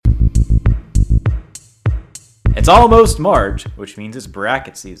It's almost March, which means it's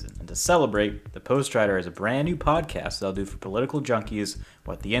bracket season. And to celebrate, the Post Rider is a brand new podcast that'll do for political junkies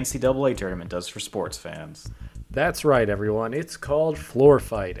what the NCAA tournament does for sports fans. That's right, everyone. It's called Floor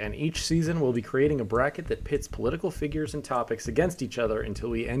Fight, and each season we'll be creating a bracket that pits political figures and topics against each other until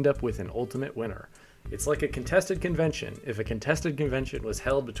we end up with an ultimate winner. It's like a contested convention if a contested convention was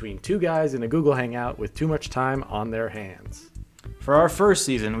held between two guys in a Google Hangout with too much time on their hands. For our first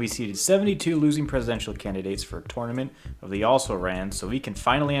season, we seeded 72 losing presidential candidates for a tournament of the Also Ran so we can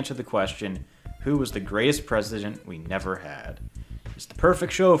finally answer the question, who was the greatest president we never had? It's the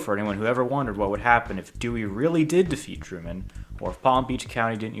perfect show for anyone who ever wondered what would happen if Dewey really did defeat Truman, or if Palm Beach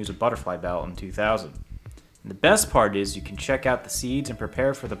County didn't use a butterfly ballot in 2000. And the best part is you can check out the seeds and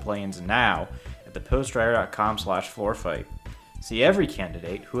prepare for the play-ins now at thepostrider.com/floorfight. See every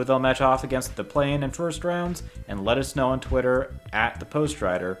candidate, who they'll match off against the play-in and first rounds, and let us know on Twitter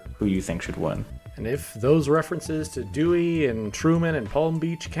 @thepostrider who you think should win. And if those references to Dewey and Truman and Palm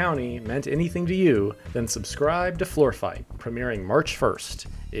Beach County meant anything to you, then subscribe to Floor Fight, premiering March 1st.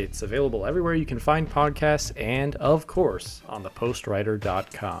 It's available everywhere you can find podcasts and, of course, on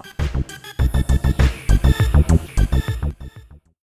thepostrider.com.